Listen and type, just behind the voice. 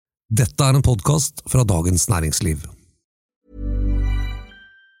Dette en podcast fra Dagens Næringsliv.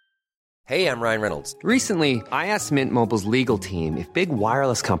 Hey, I'm Ryan Reynolds. Recently, I asked Mint Mobile's legal team if big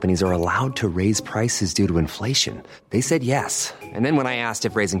wireless companies are allowed to raise prices due to inflation. They said yes. And then when I asked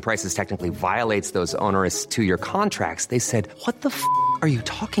if raising prices technically violates those onerous two-year contracts, they said, "What the f*** are you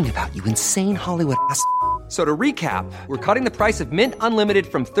talking about, you insane Hollywood ass?" So to recap, we're cutting the price of Mint Unlimited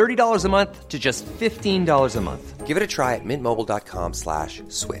from $30 a month to just $15 a month. Give it a try at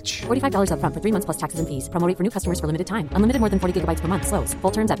mintmobile.com/switch. $45 up front for 3 months plus taxes and fees. Promo rate for new customers for limited time. Unlimited more than 40 gigabytes per month. Slows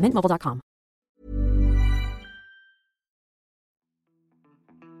full terms at mintmobile.com.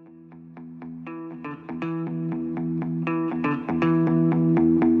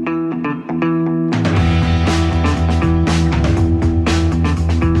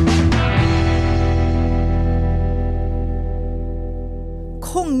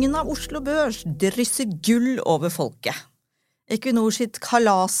 Kongen av Oslo Børs drysser gull over folket. Equinor sitt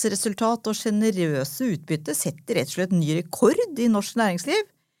kalasresultat og generøse utbytte setter rett og slett ny rekord i norsk næringsliv.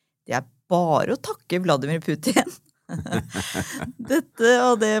 Det bare å takke Vladimir Putin. Dette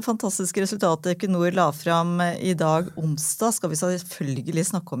og det fantastiske resultatet Equinor la fram i dag onsdag skal vi selvfølgelig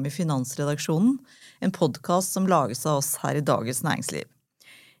snakke om i Finansredaksjonen, en podcast som lages av oss her i Dagens Næringsliv.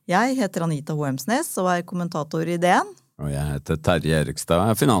 Jeg heter Anita Hoemsnes og kommentator i DN. Og jeg heter Terje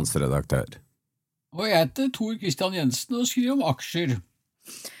Erikstad, finansredaktør. Og jeg heter Tor Christian Jensen og skriver om aksjer.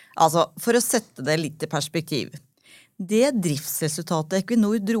 Altså, for å sette det litt i perspektiv. Det driftsresultatet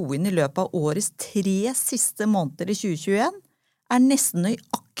Equinor dro inn i løpet av årets 3 siste måneder i 2021 nesten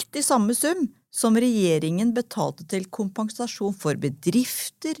nøyaktig samme sum som regjeringen betalte til kompensasjon for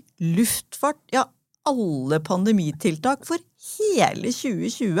bedrifter, luftfart, ja, alle pandemitiltak for hele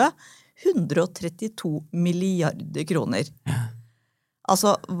 2020, 132 milliarder kroner.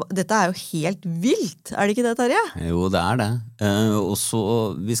 Altså, dette jo helt vilt, det ikke det, Terje? Jo, det det. Og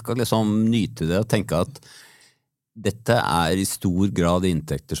så, vi skal liksom nyte det og tenke at dette i stor grad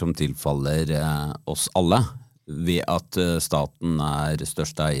inntekter som tilfaller oss alle, ved at staten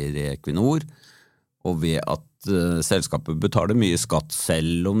største eier i Equinor, og ved at selskapet betaler mye skatt,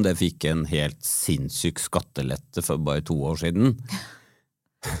 selv om det fikk en helt sinnssyk skattelette for bare 2 år siden.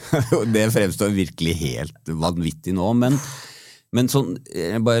 Det fremstår virkelig helt vanvittig nå, men sånn,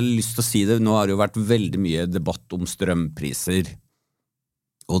 jeg bare lyst til å si det, nå har det jo vært veldig mye debatt om strømpriser,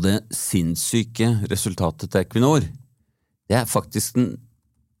 og det sinnssyke resultatet til Equinor, det faktisk den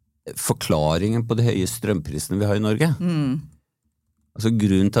forklaringen på de høye strømprisene vi har i Norge. Altså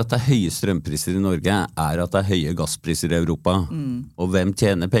grunnen til at det høye strømpriser i Norge at det høye gasspriser i Europa, og hvem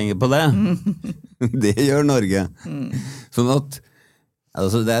tjener penger på det? Det gjør Norge. Sånn at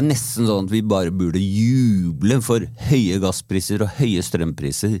altså, det nesten sånn at vi bare burde juble for høye gasspriser og høye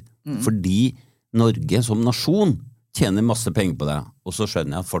strømpriser, fordi Norge som nasjon tjener masse penger på det. Og så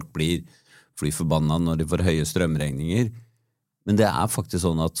skjønner jeg at folk blir fly forbanna når de får høye strømregninger, men det faktisk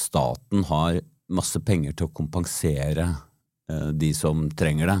sånn at staten har masse penger til å kompensere de som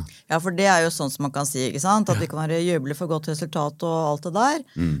trenger det. Ja, for det jo sånn som man kan si, ikke sant? At vi kan være juble for godt resultat og alt det der,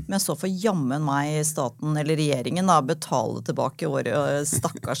 men så får jammen meg staten eller regjeringen da betale tilbake våre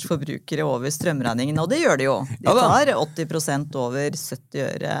stakkars forbrukere over strømregningen, og det gjør de jo. De tar 80% over 70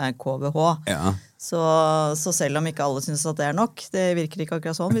 øre KWH. Ja. Så selv om ikke alle synes at det nok, det virker ikke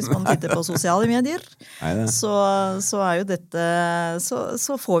akkurat sånn hvis man titter på sosiale medier, så jo dette,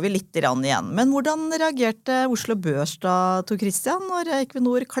 så får vi litt igjen. Men hvordan reagerte Oslo Børs da, Tor Christian, når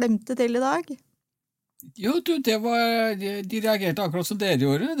Equinor klemte til i dag? Jo, de reagerte akkurat som dere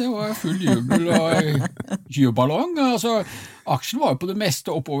gjorde. Det var full jubel og juballong. Altså, aksjen var jo på det meste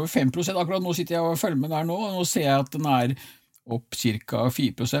opp over 5%. Akkurat nå sitter jeg og følger med der nå, og nå ser jeg at den opp cirka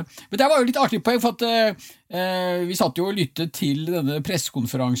 4%. Men det var jo litt artig poeng, for at vi satt jo og lyttet til denne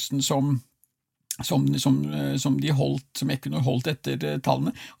pressekonferansen som de holdt, som Equinor holdt etter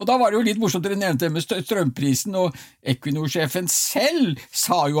tallene. Og da var det jo litt morsomt, dere nevnte det med strømprisen, og Equinor-sjefen selv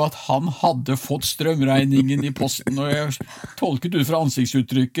sa jo at han hadde fått strømregningen i posten, og jeg tolket ut fra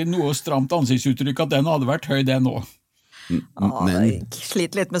ansiktsuttrykket, noe stramt ansiktsuttrykk, at den hadde vært høy det nå. Jeg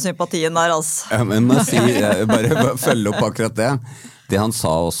sliter litt med sympatien der, altså. Ja, men man sier, bare følge opp akkurat det. Det han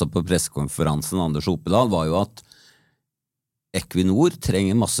sa også på pressekonferansen, Anders Opedal, var jo at Equinor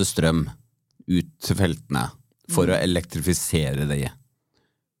trenger masse strøm ut til feltene for å elektrifisere det.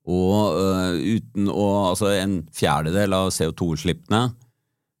 Og altså en fjerdedel av CO2-slippene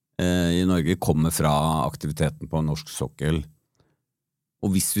i Norge kommer fra aktiviteten på norsk sokkel.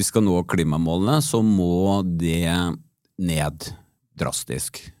 Og hvis vi skal nå klimamålene, så må det ned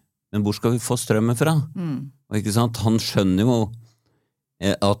drastisk. Men hvor skal vi få strømmen fra? Og ikke sant? Han skjønner jo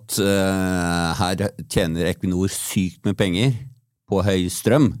at her tjener Equinor sykt med penger på høy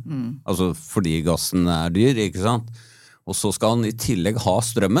strøm, altså fordi gassen dyr, ikke sant? Og så skal han i tillegg ha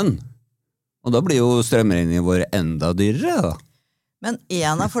strømmen, og da blir jo strømregningene våre enda dyrere da. Men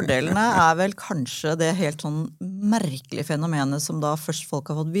en av fordelene vel kanskje det helt sånn merkelige fenomenet som da først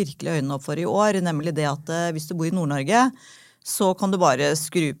folk har fått virkelig øynene opp for i år, nemlig det at hvis du bor i Nord-Norge, så kan du bare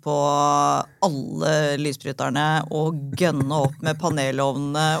skru på alle lysbryterne og gønne opp med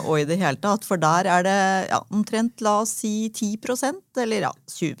panelovnene og i det hele tatt, for der det omtrent, la oss si 10%, eller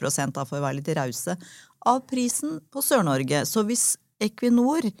 20% da, for å være litt rause, av prisen på Sør-Norge. Så hvis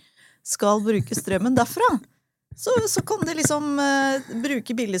Equinor skal bruke strømmen derfra, så kan de liksom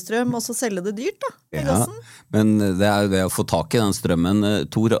bruke billigstrøm og så selge det dyrt da, med gassen. Men det jo det å få tak i den strømmen.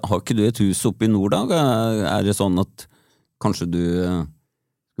 Tor, har ikke du et hus oppe i nord da? Det sånn at kanskje du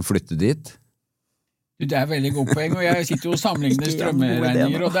skal flytte dit? Det veldig godt poeng, og jeg sitter jo og sammenligner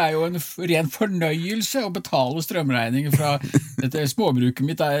strømregninger, og det jo en ren fornøyelse å betale strømregninger fra dette småbruket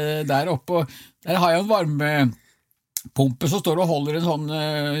mitt der oppe, og der har jeg en varmepumpe som står og holder en sånn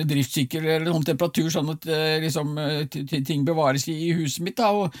driftssikker eller en sånn temperatur, sånn at liksom, ting bevares i huset mitt, da,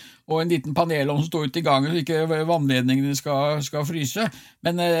 og en liten panelovn som står ute i gangen, så ikke vannledningene skal fryse.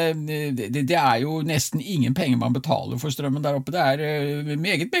 Men det jo nesten ingen penger man betaler for strømmen der oppe. Det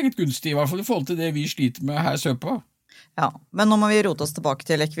meget, meget gunstig, i hvert fall i forhold til det vi sliter med her sørpå. Ja, men nå må vi rote oss tilbake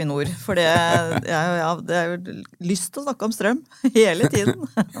til Equinor, for det jo lyst til å snakke om strøm hele tiden.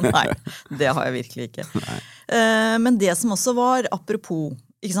 Nei, det har jeg virkelig ikke. Men det som også var, apropos,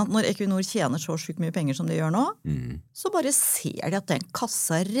 ikke sant, når Equinor tjener så sykt mye penger som de gjør nå, så bare ser de at den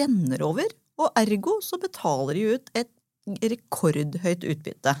kassa renner over, og ergo så betaler de ut et rekordhøyt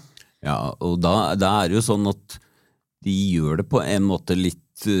utbytte. Ja, og da det jo sånn at de gjør det på en måte litt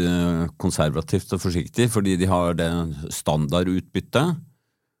konservativt og forsiktig, fordi de har det standardutbyttet,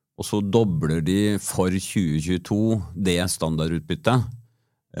 og så dobler de for 2022 det standardutbyttet.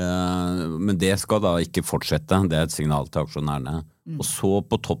 Men det skal da ikke fortsette, det et signal til aksjonærene. Og så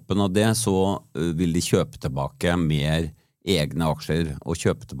på toppen av det så vil de kjøpe tilbake mer egne aksjer, og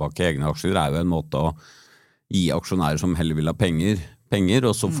kjøpe tilbake egne aksjer jo en måte å gi aksjonærer som heller vil ha penger,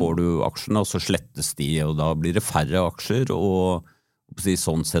 og så får du aksjene, og så slettes de, og da blir det færre aksjer, og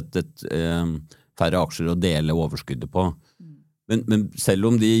sånn sett færre aksjer å dele overskuddet på. Men selv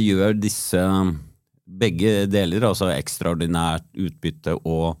om de gjør disse begge deler, altså ekstraordinært utbytte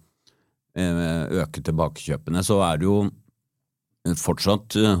og øke tilbakekjøpene, så det jo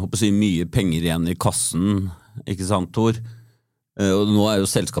fortsatt mye penger igjen i kassen, ikke sant, Tor? Og nå jo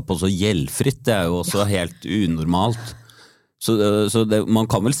selskapet også gjeldfritt, det jo også helt unormalt. Så man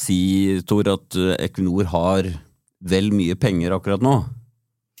kan vel si, Tor, at Equinor har vel mye penger akkurat nå?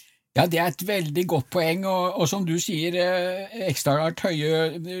 Ja, det et veldig godt poeng, og som du sier, ekstraordinært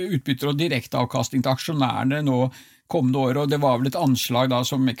høye utbytter og direkte avkastning til aksjonærene nå kommende år, og det var vel et anslag da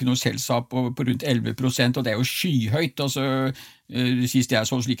som Equinor selv sa på rundt 11%, og det jo skyhøyt, altså sist jeg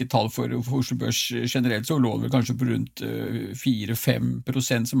så slike tall for Oslo Børs generelt, så lå det vel kanskje på rundt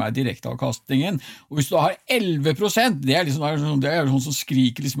 4-5% som direkteavkastningen, og hvis du da har 11%, det liksom, det sånn som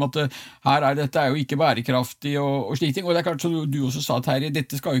skriker liksom at her dette jo ikke bærekraftig og slik ting, og det klart som du også sa, Terje,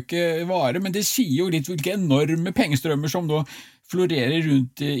 dette skal jo ikke vare, men det sier jo litt hvilke enorme pengestrømmer som nå florerer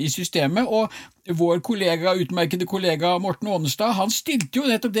rundt i systemet, og vår utmerkede kollega Morten Aanestad, han stilte jo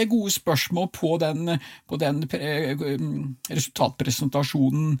nettopp det gode spørsmål på den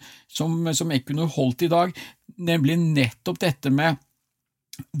resultatpresentasjonen som Equinor holdt i dag, nemlig nettopp dette med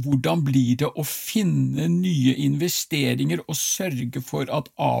hvordan blir det å finne nye investeringer og sørge for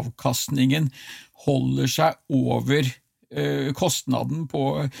at avkastningen holder seg over kostnaden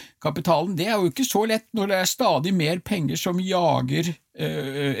på kapitalen. Det jo ikke så lett når det stadig mer penger som jager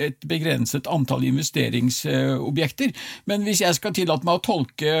et begrenset antall investeringsobjekter. Men hvis jeg skal tillate meg å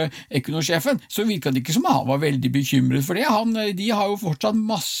tolke Equinor-sjefen, så virker det ikke som han var veldig bekymret for det. De har jo fortsatt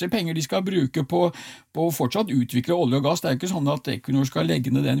masse penger de skal bruke på å fortsatt utvikle olje og gass. Det jo ikke sånn at Equinor skal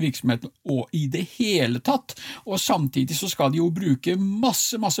legge ned den virksomheten og i det hele tatt. Og samtidig så skal de jo bruke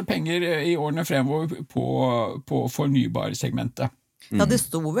masse penger i årene fremover på fornybarsegmentet. Ja, det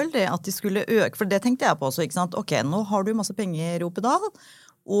sto vel det at de skulle øke, for det tenkte jeg på også, ikke sant? Ok, nå har du masse penger i Opedal,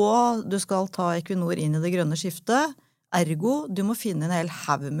 og du skal ta Equinor inn i det grønne skiftet, ergo du må finne en hel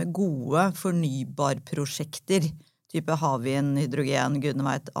haug med gode fornybarprosjekter, type havvind, hydrogen, gudene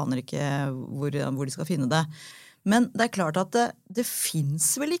vet, aner ikke hvor de skal finne det. Men det klart at det finnes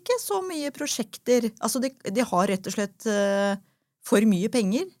vel ikke så mye prosjekter, altså de har rett og slett for mye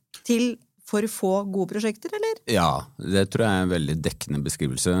penger til for få gode prosjekter, eller? Ja, det tror jeg en veldig dekkende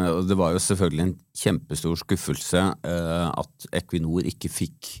beskrivelse, og det var jo selvfølgelig en kjempestor skuffelse at Equinor ikke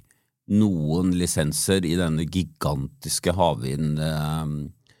fikk noen lisenser i denne gigantiske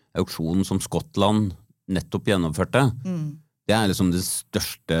havvind-auksjonen som Skottland nettopp gjennomførte. Det liksom det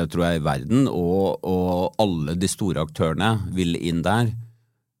største, tror jeg, i verden, og alle de store aktørene ville inn der.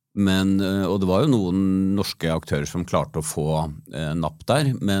 Og det var jo noen norske aktører som klarte å få napp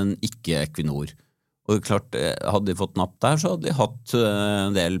der, men ikke Equinor. Og det er klart, hadde de fått napp der, så hadde de hatt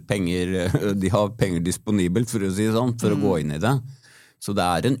en del penger, de har penger disponibelt, for å si det sånn, for å gå inn i det. Så det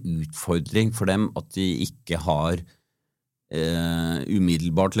er en utfordring for dem at de ikke har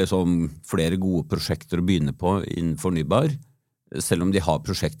umiddelbart liksom flere gode prosjekter å begynne på innen fornybar, selv om de har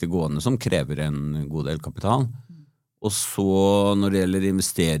prosjekter gående som krever en god del kapital. Og så når det gjelder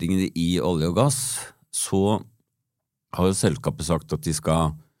investeringer i olje og gass, så har jo selskapet sagt at de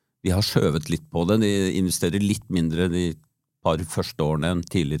har skjøvet litt på det, de investerer litt mindre de par første årene enn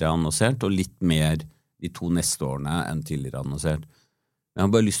tidligere annonsert, og litt mer de 2 neste årene enn tidligere annonsert. Jeg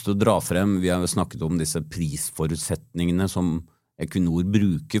har bare lyst til å dra frem, vi har jo snakket om disse prisforutsetningene som Equinor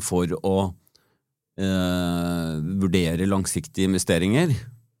bruker for å vurdere langsiktige investeringer.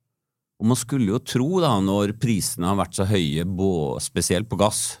 Og man skulle jo tro da, når prisene har vært så høye, spesielt på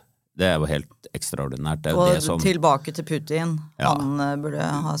gass, det er jo helt ekstraordinært. Det er jo og det som, tilbake til Putin, han burde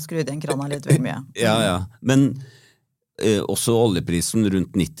ha skrudd inn krana litt vel mye. Ja. Men også oljeprisen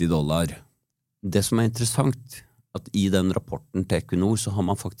rundt $90. Det som er interessant, at i den rapporten til Equinor så har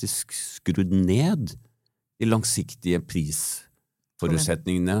man faktisk skrudd ned de langsiktige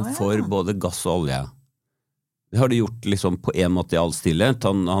prisforutsetningene for både gass og olje. Det har de gjort liksom på en måte i all stillhet.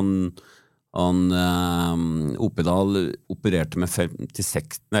 Opedal opererte med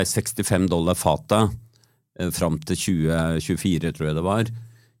 $65 fatet fram til 2024, tror jeg det var,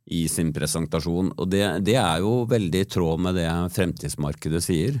 i sin presentasjon, og det er jo veldig i tråd med det fremtidsmarkedet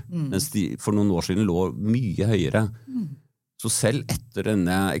sier, mens de for noen år siden lå mye høyere. Så selv etter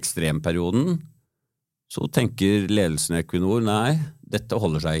denne ekstremperioden så tenker ledelsen i Equinor, nei, dette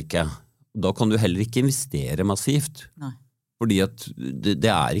holder seg ikke. Da kan du heller ikke investere massivt, fordi at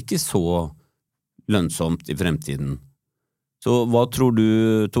det er ikke så lønnsomt i fremtiden. Så hva tror du,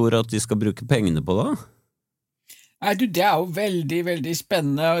 Tor, at de skal bruke pengene på da? Nei, det er jo veldig, veldig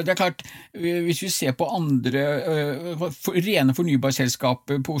spennende. Det er klart, hvis vi ser på andre rene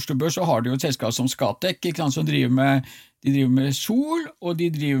fornybarselskaper på Oslo Børs, så har de jo et selskap som Scatec, som driver med sol, og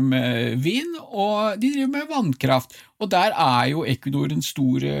de driver med vind, og de driver med vannkraft. Og der er jo Equinor en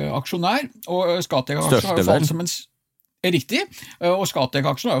stor aksjonær, og Scatec-aksjen har jo falt som en... Riktig, og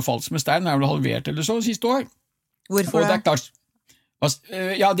Scatec-aksjen har jo falt som en stein, den er vel halvert eller så siste år. Hvorfor det? Det er klart,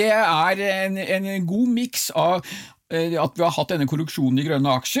 ja, det er en god mix av at vi har hatt denne korreksjonen i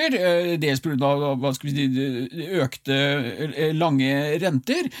grønne aksjer, dels på grunn av økte lange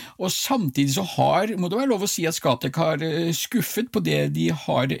renter, og samtidig så må det være lov å si at Scatec har skuffet på det de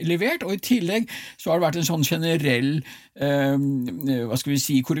har levert, og i tillegg så har det vært en sånn generell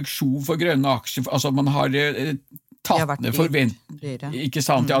korreksjon for grønne aksjer, altså man har tatt ned forventninger, ikke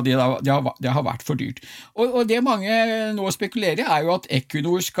sant? Ja, det har vært for dyrt. Og det mange nå spekulerer er jo at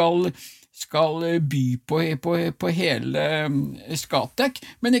Equinor skal by på hele Scatec,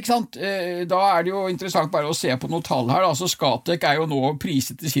 men ikke sant, da er det jo interessant bare å se på noen tall her, altså Scatec er jo nå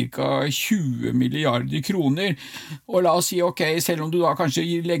priset til cirka 20 milliarder kroner, og la oss si, ok, selv om du da kanskje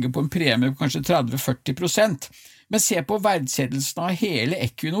legger på en premie på kanskje 30-40%, men se på verdsettelsen av hele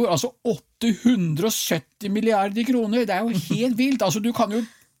Equinor, altså 870 milliarder kroner, det er jo helt vilt, altså du kan jo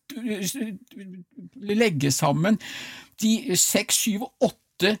legge sammen de 6, 7,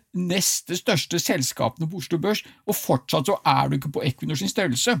 8 neste største selskapene på Oslo Børs, og fortsatt så er du ikke på Equinor sin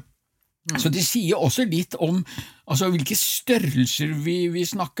størrelse. Så det sier også litt om hvilke størrelser vi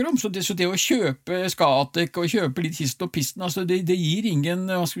snakker om, så det å kjøpe Scatec og kjøpe litt hist og pisten, det gir ingen,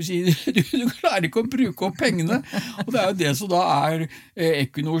 du klarer ikke å bruke opp pengene, og det er jo det som da er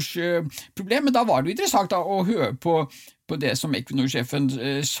Equinors problem, men da var det jo interessant da, å høre på det som Equinor-sjefen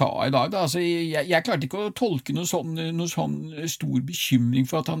sa i dag. Da. Jeg klarte ikke å tolke noe sånn stor bekymring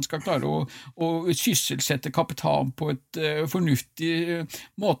for at han skal klare å sysselsette kapital på et fornuftig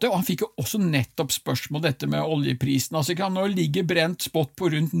måte, og han fikk jo også nettopp spørsmål dette med oljeprisen. Nå ligger brent spot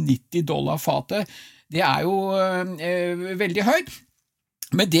på rundt $90 fatet. Det er jo veldig høyt.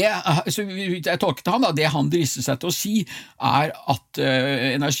 Men det, jeg tolket han da, det han drister seg til å si er at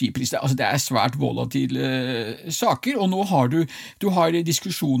energipriser, det er svært volatile saker, og nå har du har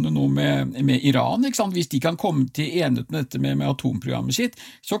diskusjoner nå med Iran, ikke sant? Hvis de kan komme til enighet med dette med atomprogrammet sitt,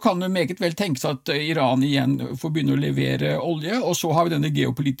 så kan det meget vel tenkes at Iran igjen får begynne å levere olje, og så har vi denne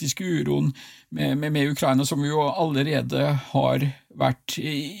geopolitiske uroen med Ukraina som vi jo allerede har vært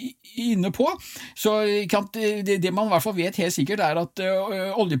inne på. Så det man I hvert fall vet helt sikkert at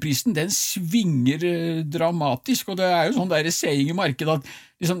oljeprisen den svinger dramatisk, og det jo sånn der saying I markedet at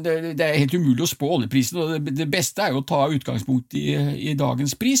liksom, det helt umulig å spå oljeprisen, og det beste jo å ta utgangspunkt I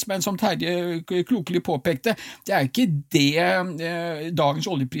dagens pris, men som Terje klokelig påpekte, det ikke det dagens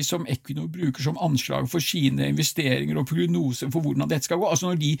oljepris som Equinor bruker som anslag for sine investeringer og prognoser for hvordan dette skal gå. Altså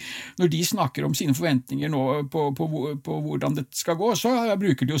når de snakker om sine forventninger nå på hvordan dette skal gå, så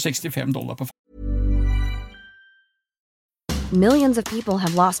bruker de jo $65 på. Millions of people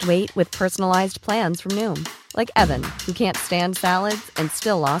have lost weight with personalized plans from Noom. Like Evan, who can't stand salads and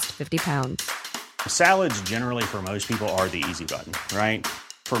still lost 50 pounds. Salads generally for most people are the easy button, right?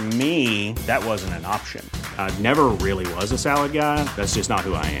 For me, that wasn't an option. I never really was a salad guy. That's just not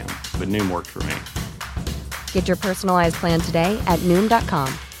who I am. But Noom worked for me. Get your personalized plan today at Noom.com.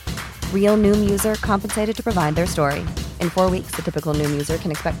 Real Noom user compensated to provide their story. In 4 weeks, the typical Noom user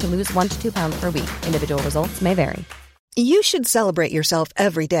can expect to lose 1 to 2 pounds per week. Individual results may vary. You should celebrate yourself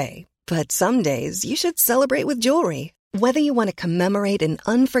every day, but some days you should celebrate with jewelry. Whether you want to commemorate an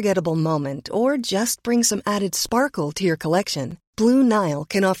unforgettable moment or just bring some added sparkle to your collection, Blue Nile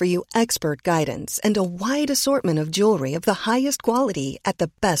can offer you expert guidance and a wide assortment of jewelry of the highest quality at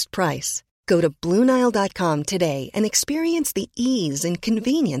the best price. Go to BlueNile.com today and experience the ease and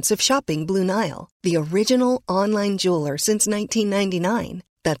convenience of shopping Blue Nile, the original online jeweler since 1999.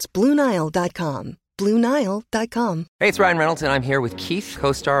 That's BlueNile.com. BlueNile.com. Hey, it's Ryan Reynolds, and I'm here with Keith,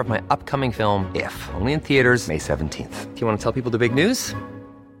 co-star of my upcoming film, If, only in theaters May 17th. Do you want to tell people the big news?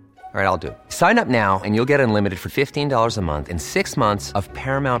 All right, I'll do it. Sign up now and you'll get unlimited for $15 a month and 6 months of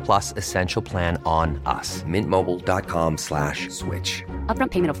Paramount Plus Essential Plan on us. MintMobile.com/switch.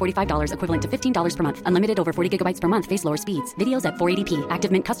 Upfront payment of $45 equivalent to $15 per month. Unlimited over 40 gigabytes per month. Face lower speeds. Videos at 480p.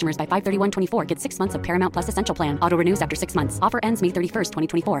 Active Mint customers by 531.24 get 6 months of Paramount Plus Essential Plan. Auto renews after 6 months. Offer ends May 31st,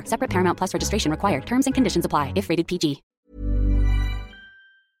 2024. Separate Paramount Plus registration required. Terms and conditions apply if rated PG.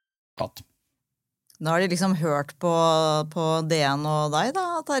 Nå har de liksom hørt på DN og deg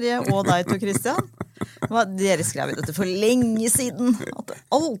da, Terje, og deg to Christian. Dere skrev dette for lenge siden, at det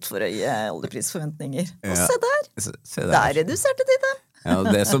alt for høye oljeprisforventninger. Og se der, der reduserte de det. Ja,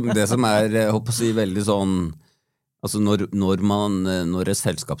 det som jeg håper å si veldig sånn, altså når et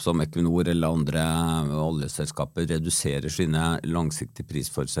selskap som Equinor eller andre oljeselskaper reduserer sine langsiktige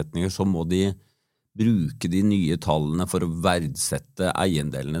prisforutsetninger, så må de bruke de nye tallene for å verdsette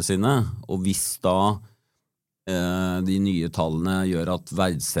eiendelene sine, og hvis da de nye tallene gjør at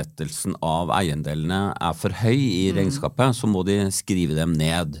verdsettelsen av eiendelene for høy I regnskapet, så må de skrive dem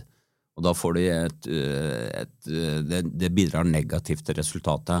ned, og da får de det bidrar negativt til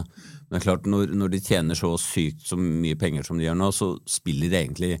resultatet. Men det klart, når de tjener så sykt så mye penger som de gjør nå, så spiller det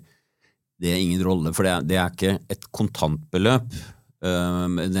egentlig det ingen rolle, for det ikke et kontantbeløp,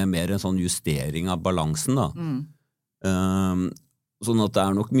 det mer en sånn justering av balansen da. Sånn at det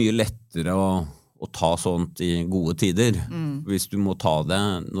nok mye lettere å ta sånt I gode tider. Hvis du må ta det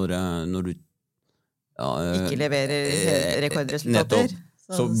når du ikke leverer rekordresultater.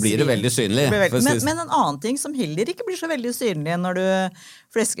 Så blir det veldig synlig. Men en annen ting som heller ikke blir så veldig synlig når du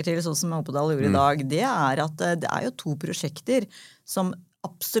flesker til sånn som Oppedal gjorde I dag, det at det jo 2 prosjekter som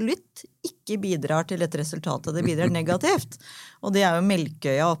absolutt ikke bidrar til et resultat, det bidrar negativt. Og det jo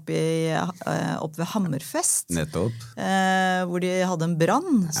Melkøya oppe ved Hammerfest, hvor de hadde en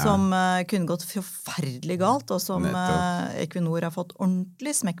brann som kunne gått forferdelig galt, og som Equinor har fått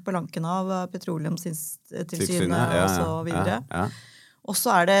ordentlig smekk på lanken av petroleumstilsynet og så videre. Og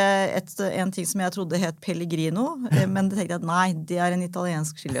så det en ting som jeg trodde het Pellegrino, men det tenkte jeg at nei, det en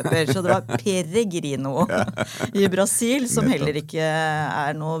italiensk skiløper, så det var Peregrino I Brasil, som heller ikke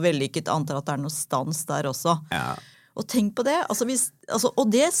noe vellykket, antar at det noe stans der også. Og tenk på det, og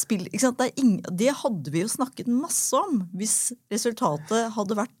det spill, ikke sant, det hadde vi jo snakket masse om, hvis resultatet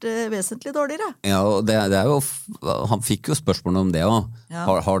hadde vært vesentlig dårligere. Ja, og det jo, han fikk jo spørsmål om det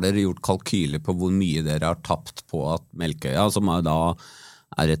også. Har dere gjort kalkyler på hvor mye dere har tapt på at Melkøya, som da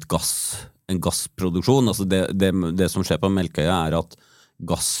en gassproduksjon, altså det som skjer på Melkøya at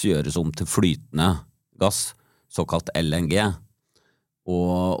gass gjøres om til flytende gass, såkalt LNG,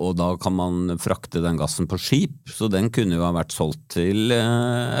 og da kan man frakte den gassen på skip, så den kunne jo ha vært solgt til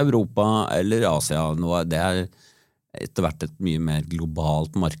Europa eller Asia. Nå det etter hvert et mye mer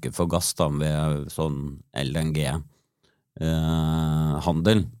globalt marked for gass da, ved sånn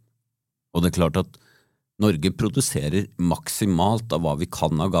LNG-handel. Og det klart at Norge produserer maksimalt av hva vi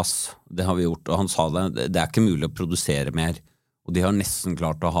kan av gass. Det har vi gjort, og han sa det ikke mulig å produsere mer. Og de har nesten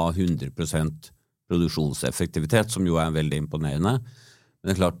klart å ha 100% produksjonseffektivitet, som jo veldig imponerende. Men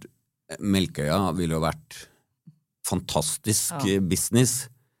det klart, Melkøya ville jo vært fantastisk business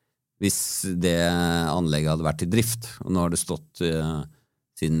hvis det anlegget hadde vært i drift. Og nå har det stått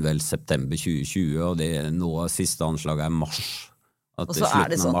siden vel september 2020, og det nå siste anslaget mars. At Og det så er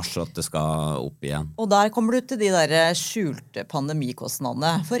det slutten sånn. av mars at det skal opp igjen. Og der kommer du til de der skjulte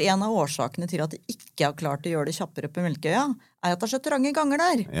pandemikostnadene. For en av årsakene til at de ikke har klart å gjøre det kjappere på Melkøya, at det er så trange ganger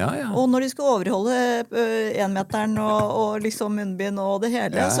der. Ja. Og når de skal overholde 1-meteren og liksom munnbind og det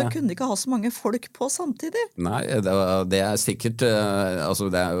hele, så kunne de ikke ha så mange folk på samtidig. Nei, det er sikkert, altså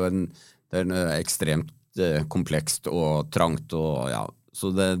det er jo en ekstremt komplekst og trangt og ja, så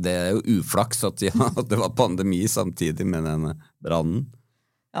det er jo uflaks at det var pandemi samtidig med denne brannen.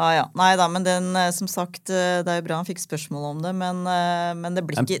 Ja. Nei da, men den, som sagt, det er jo bra han fikk spørsmål om det, men det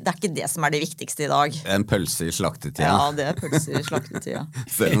er ikke det som er det viktigste i dag. En pølse i slaktetida. Ja, det er pølser i slaktetida.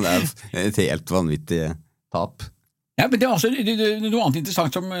 Selv om det er et helt vanvittig tap. Ja, men det er også noe annet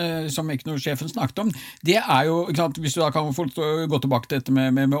interessant som Equinor-sjefen snakket om. Det er jo, ikke sant, hvis du da kan få gå tilbake til dette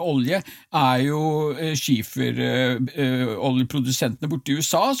med olje, er jo skiferoljeprodusentene borte i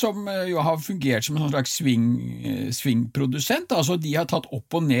USA, som jo har fungert som en slags svingprodusent. Altså de har tatt opp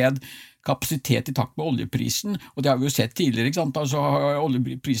og ned kapasitet i takt med oljeprisen, og det har vi jo sett tidligere, ikke sant? Altså har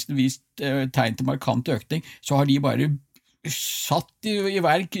oljeprisen vist tegn til markant økning, så har de bare satt i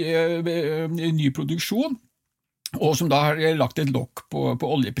verk ny produksjon, og som da har lagt et lokk på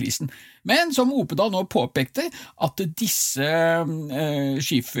oljeprisen. Men som Opedal nå påpekte, at disse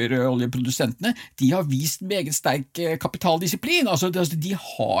skiferoljeprodusentene, de har vist meget sterk kapitaldisiplin. Altså de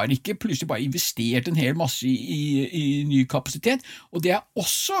har ikke plutselig bare investert en hel masse i ny kapasitet, og det er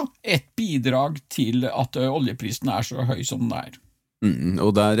også et bidrag til at oljeprisen er så høy som den er.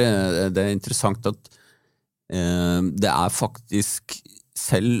 Og det er interessant at det er faktisk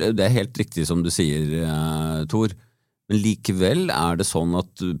selv, det er helt riktig som du sier, Tor, men likevel er det sånn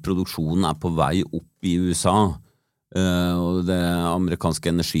at produksjonen er på vei opp i USA, og det amerikanske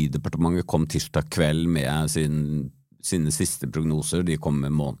energidepartementet kom tirsdag kveld med sine siste prognoser, de kom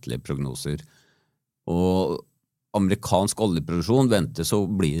med månedlige prognoser, og amerikansk oljeproduksjon ventes å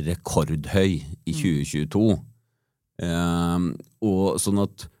bli rekordhøy i 2022, og sånn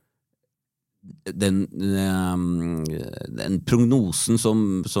at den prognosen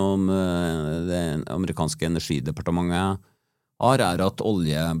som det amerikanske energidepartementet har, er at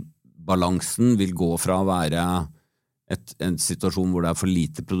oljebalansen vil gå fra å være en situasjon hvor det er for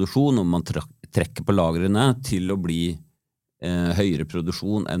lite produksjon, og man trekker på lagrene, til å bli høyere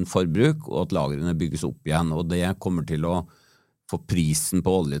produksjon enn forbruk, og at lagrene bygges opp igjen, og det kommer til å få prisen på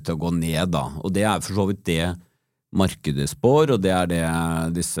olje til å gå ned da, og det er for så vidt det markedet spår, og det er det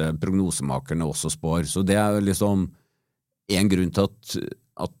disse prognosemakerne også spår. Så det er jo liksom en grunn til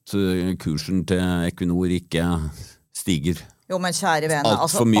at kursen til Equinor ikke stiger. Jo, men kjære vene,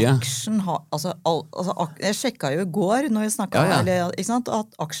 for mye. Aksjen har, jeg sjekket jo i går når vi snakket om det, ikke sant, at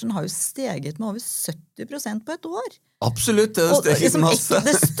aksjen har jo steget med over 70% på et år. Absolutt, det har steget liksom masse.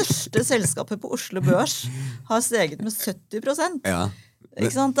 Det største selskapet på Oslo Børs har steget med 70%. Ja. Ikke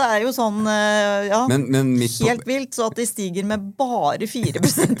sant? Det er jo sånn, men helt vilt, så at de stiger med bare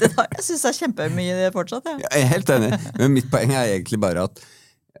 4% i dag. Jeg synes det er kjempemye fortsatt, ja. Jeg er helt enig, men mitt poeng er egentlig bare at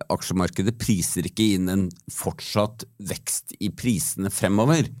aksjemarkedet priser ikke inn en fortsatt vekst i prisene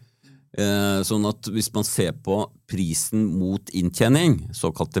fremover. Sånn at hvis man ser på prisen mot inntjening,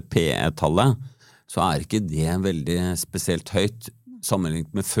 såkalte PE-tallet, så er ikke det veldig spesielt høyt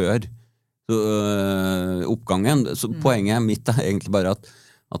sammenlignet med før oppgangen. Så poenget mitt er egentlig bare at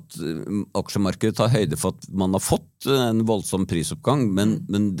aksjemarkedet tar høyde for at man har fått en voldsom prisoppgang, men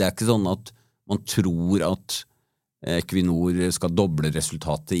det er ikke sånn at man tror at Equinor skal doble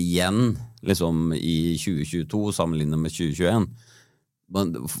resultatet igjen liksom i 2022 sammenlignet med 2021.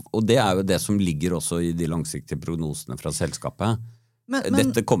 Og det er jo det som ligger også i de langsiktige prognosene fra selskapet. Men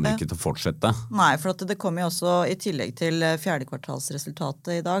dette kommer ikke til å fortsette. Nei, for at det kommer jo også, i tillegg til fjerde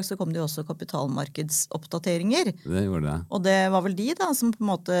kvartalsresultatet i dag, så kom det jo også kapitalmarkedsoppdateringer. Det gjorde det. Og det var vel de da, som på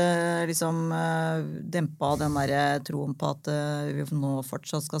en måte liksom dempet den der troen på at vi nå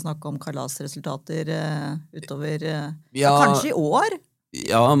fortsatt skal snakke om kalasresultater utover, kanskje i år?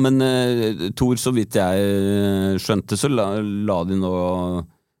 Ja, men Tor, så vidt jeg skjønte, så la de nå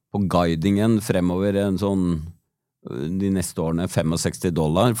på guidingen fremover en sånn de neste årene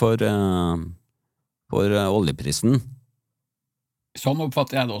 $65 for oljeprisen. Sånn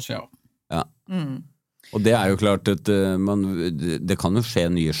oppfatter jeg det også, ja. Ja. Og det er jo klart at det kan jo skje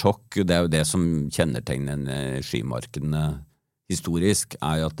nye sjokk, det er jo det som kjennetegner energimarkedene historisk,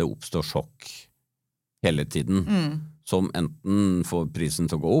 er jo at det oppstår sjokk hele tiden, som enten får prisen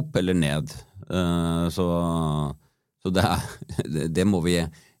til å gå opp eller ned. Så det må vi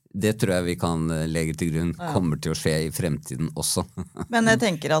Det tror jeg vi kan legge til grunn kommer til å skje i fremtiden også. Men jeg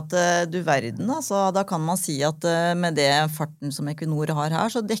tenker at du verden, altså, da kan man si at med det farten som Equinor har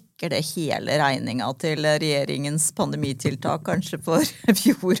her, så dekker det hele regninga til regjeringens pandemitiltak, kanskje for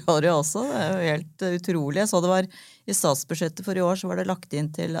fjoråret også. Det jo helt utrolig. Jeg så det var i statsbudsjettet for i år, så var det lagt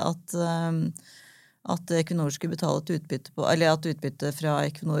inn til at Equinor skulle betale et utbytte på, eller at utbyttet fra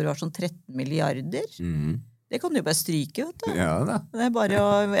Equinor var sånn 13 milliarder. Det kan du bare stryke, vet du. Ja da. Det bare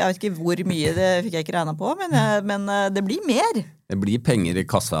jeg vet ikke hvor mye, det fikk jeg ikke regnet på, men det blir mer. Det blir penger i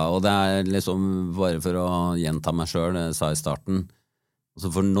kassa, og det liksom, bare for å gjenta meg selv, det jeg sa i starten,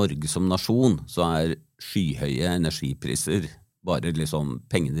 altså for Norge som nasjon, så skyhøye energipriser, bare liksom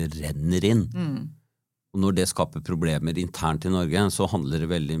pengene renner inn. Og når det skaper problemer internt i Norge, så handler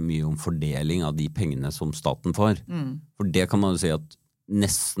det veldig mye om fordeling av de pengene som staten får. For det kan man jo si at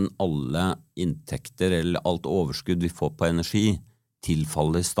nesten alle inntekter eller alt overskudd vi får på energi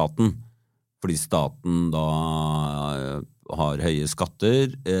tilfaller staten, fordi staten da har høye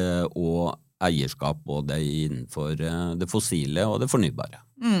skatter og eierskap både innenfor det fossile og det fornybare.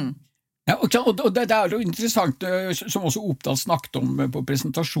 Ja, og det jo interessant, som også Opdal snakket om på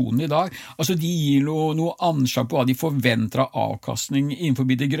presentasjonen i dag. Altså, de gir noe anslag på hva de forventer av avkastning innenfor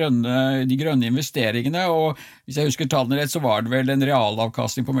de grønne investeringene, og hvis jeg husker tallene rett, så var det vel en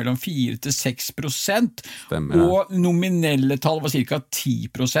realavkastning på mellom 4-6%, og nominelle tall var ca.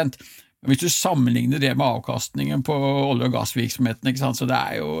 10%. Hvis du sammenligner det med avkastningen på olje- og gassvirksomheten, ikke sant, så det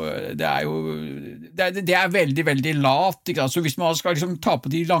veldig, veldig lavt, ikke sant? Så hvis man skal liksom ta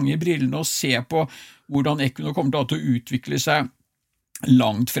på de lange brillene og se på hvordan Equinor kommer til å utvikle seg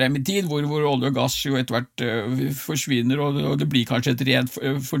langt frem i tid, hvor olje og gass jo etter hvert forsvinner, og det blir kanskje et rent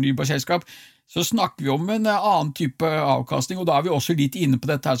fornybar selskap, så snakker vi om en annen type avkastning, og da vi også litt inne på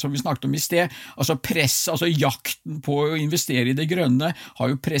dette her som vi snakket om i sted, altså jakten på å investere i det grønne har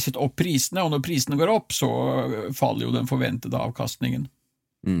jo presset opp prisene, og når prisene går opp, så faller jo den forventede avkastningen.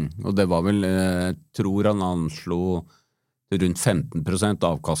 Og det var vel, tror han anslo rundt 15%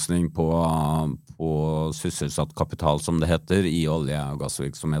 avkastning på sysselsatt kapital, som det heter, i olje- og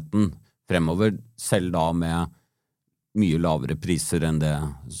gassvirksomheten fremover, selv da med mye lavere priser enn det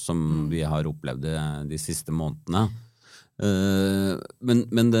som vi har opplevd de siste månedene.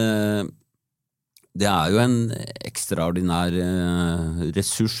 Men det jo en ekstraordinær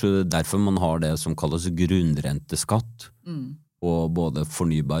ressurs, derfor man har det som kalles grunnrenteskatt på både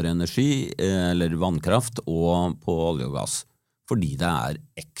fornybar energi, eller vannkraft, og på olje og gass, fordi det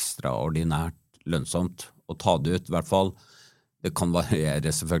ekstraordinært lønnsomt å ta det ut, i hvert fall. Det kan variere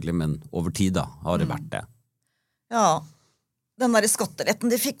selvfølgelig, men over tid da har det vært det. Ja, den der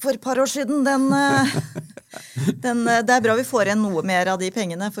skatteletten de fikk for et par år siden, det bra vi får igjen noe mer av de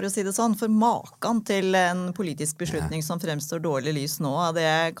pengene, for å si det sånn, for maken til en politisk beslutning som fremstår dårlig lys nå,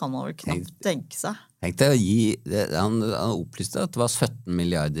 det kan man vel knapt tenke seg. Tenk deg han opplyste at det var 17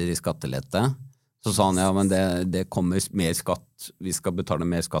 milliarder i skattelette, så sa han, ja, men det kommer mer skatt, vi skal betale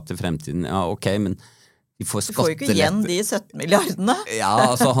mer skatt i fremtiden, ja, ok, men du får jo ikke igjen de 17 milliardene.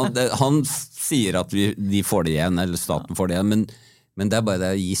 Ja, altså han sier at de får det igjen, eller staten får det igjen, men det bare det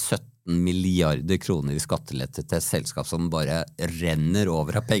å gi 17 milliarder kroner i skattelette til et selskap som bare renner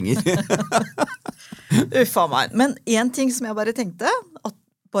over av penger. Uffa meg. Men en ting som jeg bare tenkte, at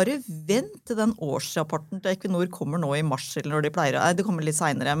bare vent til den årsrapporten til Equinor kommer nå i mars, eller når de pleier, det kommer litt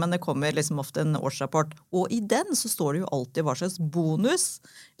senere, men det kommer liksom ofte en årsrapport, og i den så står det jo alltid hva slags bonus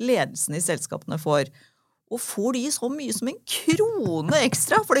ledelsen i selskapene får. Og får de så mye som en krone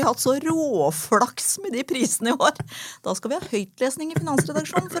ekstra, for de har hatt så råflaks med de prisene i år. Da skal vi ha høytlesning i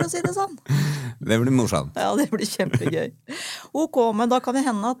finansredaksjonen, for å si det sånn. Det blir morsomt. Ja, det blir kjempegøy. Ok, men da kan vi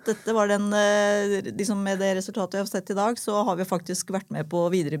hende at dette var liksom med det resultatet vi har sett i dag, så har vi faktisk vært med på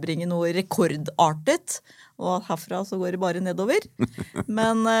å viderebringe noe rekordartet, og herfra så går det bare nedover.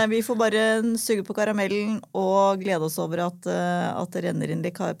 Men vi får bare suge på karamellen og glede oss over at det renner inn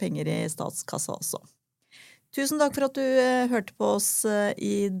litt penger i statskassa også. Tusen takk for at du hørte på oss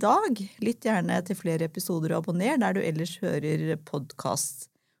i dag. Lytt gjerne til flere episoder og abonner der du ellers hører podcast.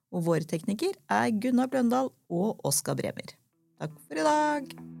 Og våre tekniker Gunnar Bløndal og Oskar Bremer. Takk for i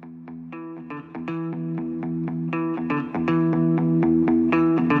dag.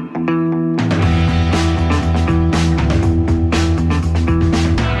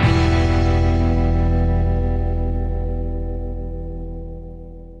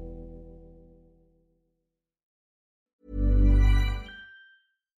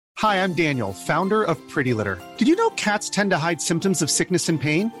 Hi, I'm Daniel, founder of Pretty Litter. Did you know cats tend to hide symptoms of sickness and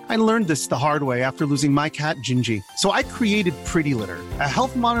pain? I learned this the hard way after losing my cat, Gingy. So I created Pretty Litter, a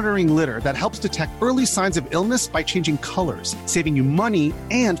health monitoring litter that helps detect early signs of illness by changing colors, saving you money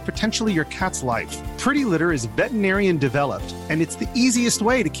and potentially your cat's life. Pretty Litter is veterinarian developed, and it's the easiest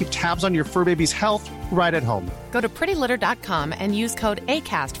way to keep tabs on your fur baby's health right at home. Go to prettylitter.com and use code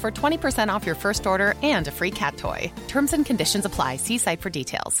ACAST for 20% off your first order and a free cat toy. Terms and conditions apply. See site for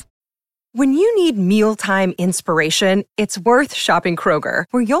details. When you need mealtime inspiration, it's worth shopping Kroger,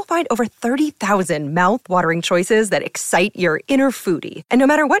 where you'll find over 30,000 mouth-watering choices that excite your inner foodie. And no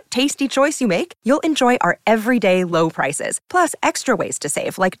matter what tasty choice you make, you'll enjoy our everyday low prices, plus extra ways to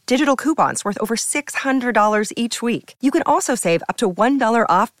save, like digital coupons worth over $600 each week. You can also save up to $1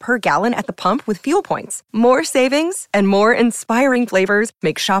 off per gallon at the pump with fuel points. More savings and more inspiring flavors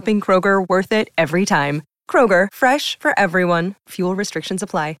make shopping Kroger worth it every time. Kroger, fresh for everyone. Fuel restrictions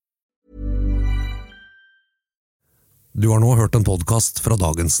apply. Du har nå hørt en podcast fra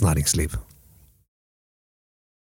Dagens Næringsliv.